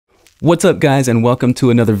What's up guys, and welcome to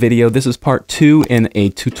another video. This is part 2 in a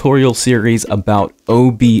tutorial series about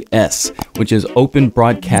OBS, which is open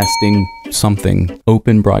broadcast software.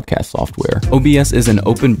 OBS is an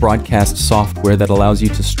open broadcast software that allows you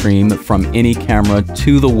to stream from any camera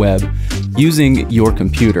to the web using your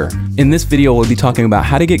computer. In this video, we'll be talking about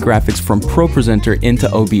how to get graphics from ProPresenter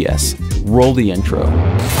into OBS. Roll the intro.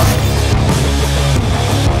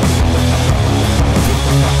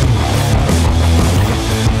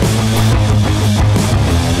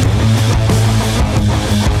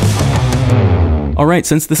 Alright,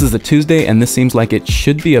 since this is a Tuesday and this seems like it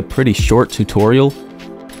should be a pretty short tutorial,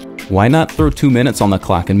 why not throw 2 minutes on the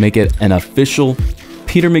clock and make it an official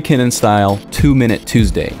Peter McKinnon style 2-minute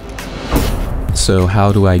Tuesday? So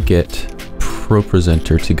how do I get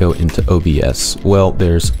ProPresenter to go into OBS? Well,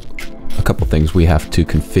 there's a couple things we have to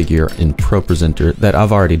configure in ProPresenter that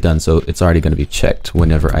I've already done, so it's already going to be checked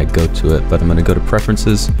whenever I go to it. But I'm going to go to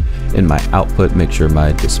Preferences in my output, make sure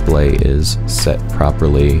my display is set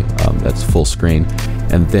properly, that's full screen.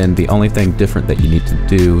 And then the only thing different that you need to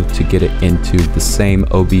do to get it into the same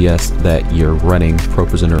OBS that you're running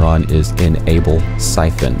ProPresenter on is enable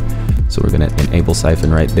siphon. So we're going to enable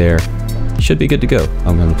siphon right there. Should be good to go.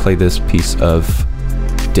 I'm going to play this piece of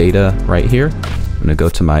data right here. I'm going to go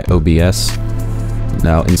to my OBS.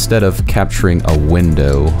 Now, instead of capturing a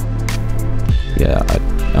window, yeah,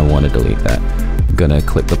 I want to delete that. I'm going to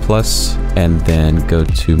click the plus and then go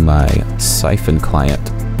to my siphon client.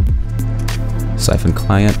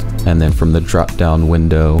 And then from the drop-down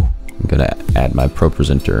window, I'm going to add my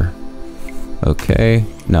ProPresenter. Okay,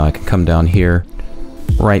 now I can come down here,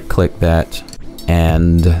 right-click that,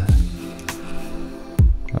 and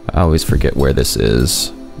I always forget where this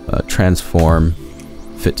is. Transform,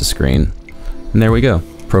 fit to screen. And there we go,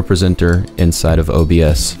 ProPresenter inside of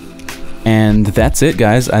OBS. And that's it,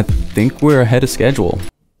 guys. I think we're ahead of schedule.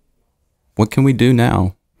 What can we do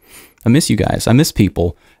now? I miss you guys. I miss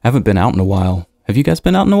people. I haven't been out in a while. Have you guys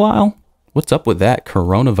been out in a while? What's up with that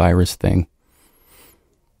coronavirus thing?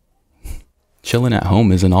 Chilling at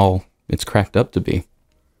home isn't all it's cracked up to be.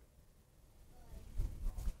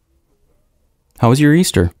 How was your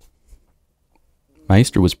Easter? My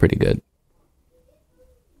Easter was pretty good.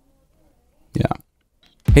 Yeah.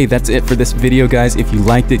 Hey, that's it for this video, guys. If you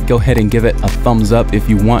liked it, go ahead and give it a thumbs up. If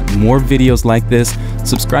you want more videos like this,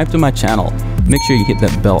 subscribe to my channel. Make sure you hit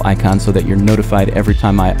that bell icon so that you're notified every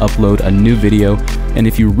time I upload a new video. And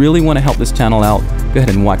if you really want to help this channel out, go ahead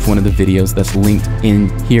and watch one of the videos that's linked in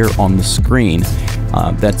here on the screen.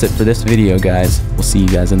 That's it for this video, guys. We'll see you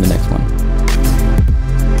guys in the next one.